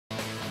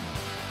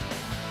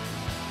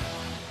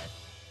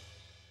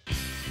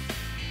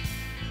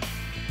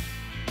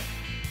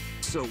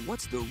So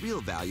what's the real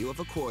value of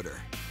a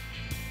quarter?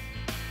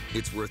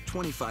 It's worth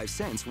 25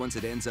 cents once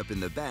it ends up in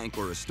the bank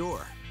or a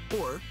store,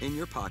 or in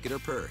your pocket or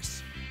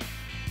purse.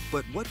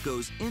 But what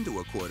goes into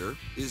a quarter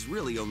is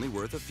really only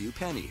worth a few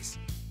pennies.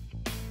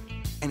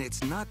 And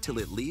it's not till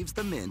it leaves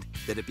the mint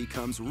that it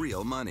becomes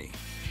real money.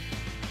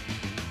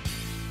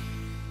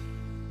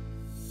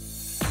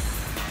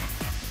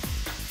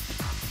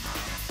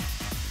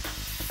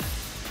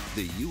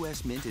 The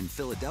U.S. Mint in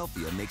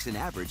Philadelphia makes an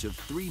average of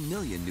 3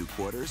 million new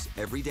quarters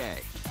every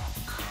day.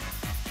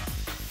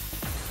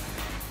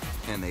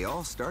 And they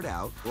all start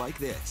out like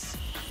this,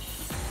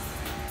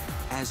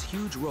 as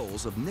huge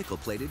rolls of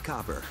nickel-plated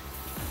copper.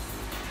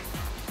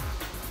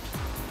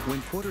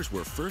 When quarters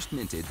were first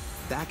minted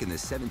back in the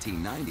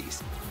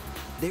 1790s,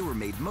 they were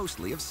made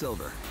mostly of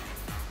silver.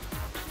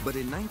 But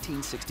in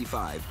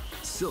 1965,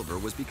 silver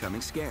was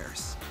becoming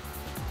scarce.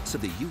 So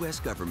the U.S.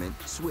 government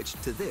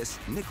switched to this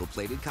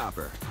nickel-plated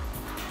copper.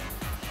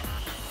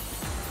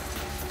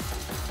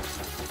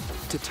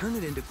 To turn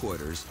it into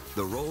quarters,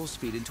 the rolls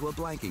feed into a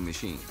blanking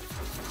machine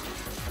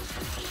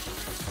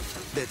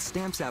that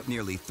stamps out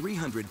nearly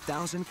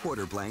 300,000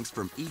 quarter blanks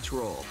from each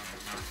roll.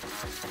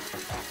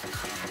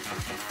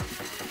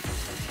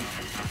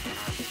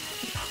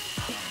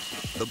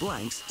 The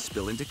blanks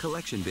spill into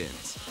collection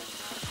bins.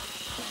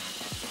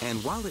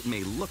 And while it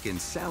may look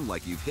and sound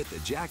like you've hit the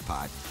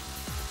jackpot,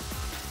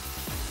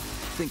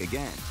 think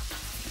again.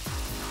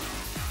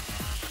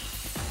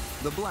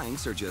 The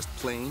blanks are just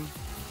plain,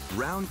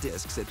 round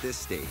discs at this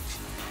stage.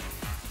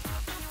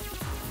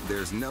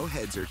 There's no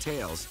heads or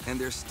tails, and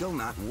they're still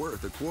not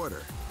worth a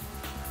quarter.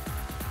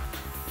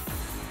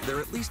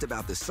 They're at least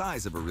about the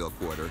size of a real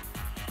quarter.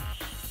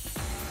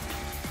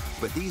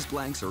 But these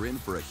blanks are in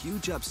for a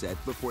huge upset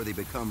before they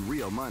become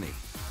real money.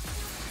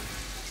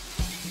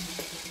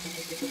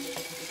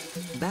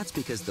 That's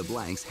because the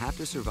blanks have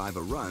to survive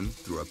a run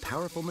through a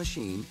powerful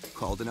machine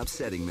called an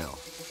upsetting mill.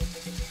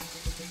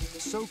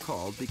 So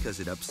called because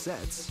it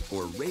upsets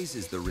or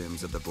raises the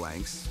rims of the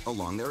blanks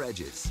along their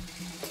edges.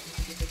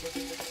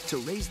 To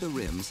raise the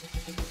rims,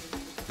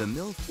 the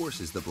mill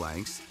forces the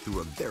blanks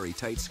through a very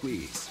tight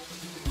squeeze.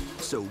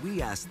 So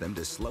we ask them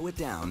to slow it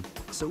down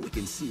so we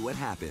can see what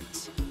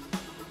happens.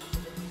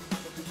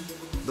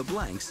 The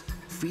blanks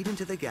feed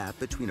into the gap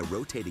between a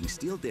rotating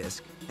steel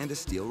disc and a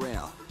steel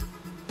rail.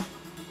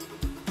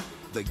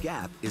 The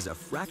gap is a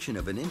fraction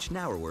of an inch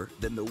narrower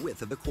than the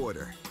width of a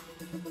quarter.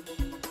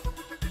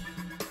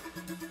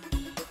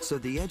 So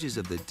the edges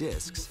of the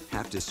discs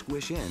have to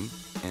squish in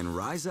and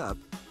rise up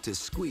to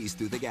squeeze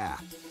through the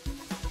gap.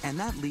 And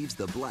that leaves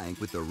the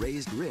blank with the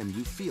raised rim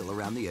you feel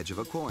around the edge of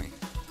a coin.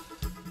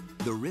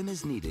 The rim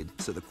is needed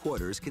so the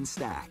quarters can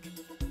stack.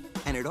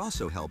 And it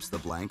also helps the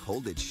blank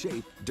hold its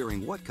shape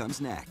during what comes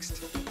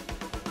next.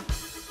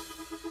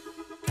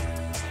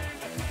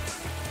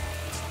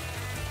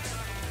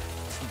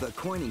 The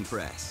coining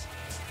press,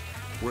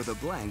 where the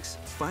blanks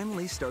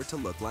finally start to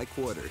look like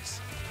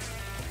quarters.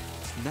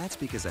 That's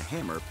because a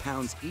hammer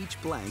pounds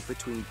each blank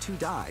between two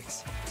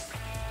dies,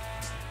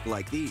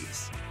 like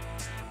these.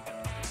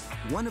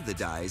 One of the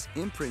dies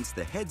imprints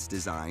the heads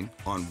design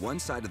on one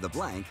side of the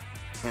blank,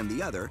 and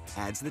the other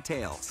adds the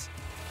tails.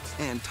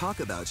 And talk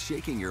about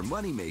shaking your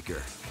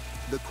moneymaker.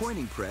 The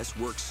coining press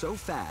works so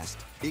fast,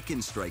 it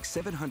can strike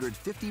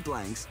 750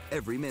 blanks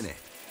every minute.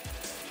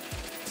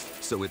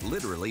 So it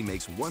literally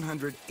makes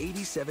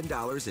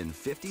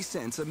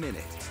 $187.50 a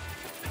minute.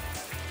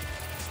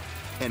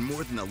 And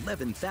more than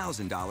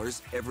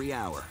 $11,000 every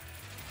hour.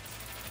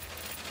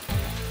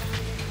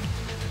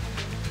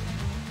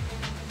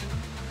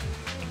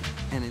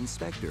 An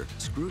inspector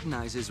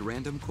scrutinizes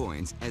random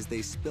coins as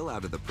they spill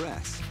out of the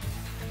press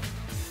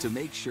to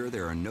make sure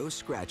there are no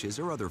scratches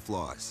or other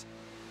flaws.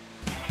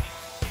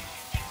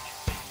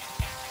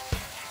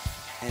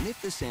 And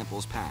if the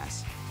samples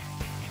pass,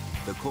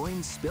 the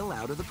coins spill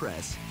out of the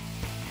press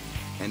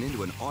and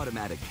into an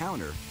automatic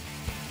counter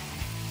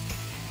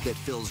that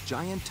fills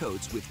giant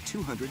totes with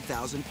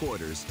 200,000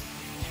 quarters,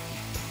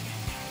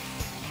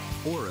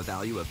 or a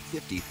value of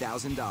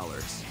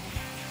 $50,000.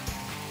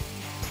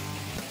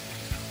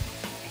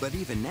 But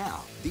even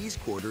now, these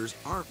quarters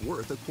aren't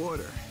worth a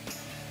quarter.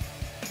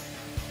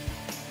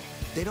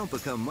 They don't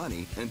become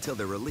money until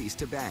they're released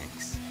to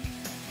banks.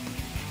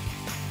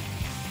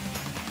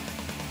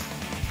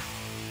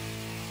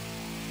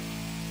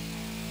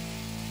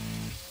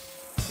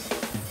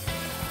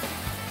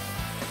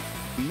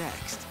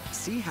 Next,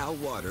 see how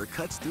water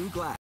cuts through glass.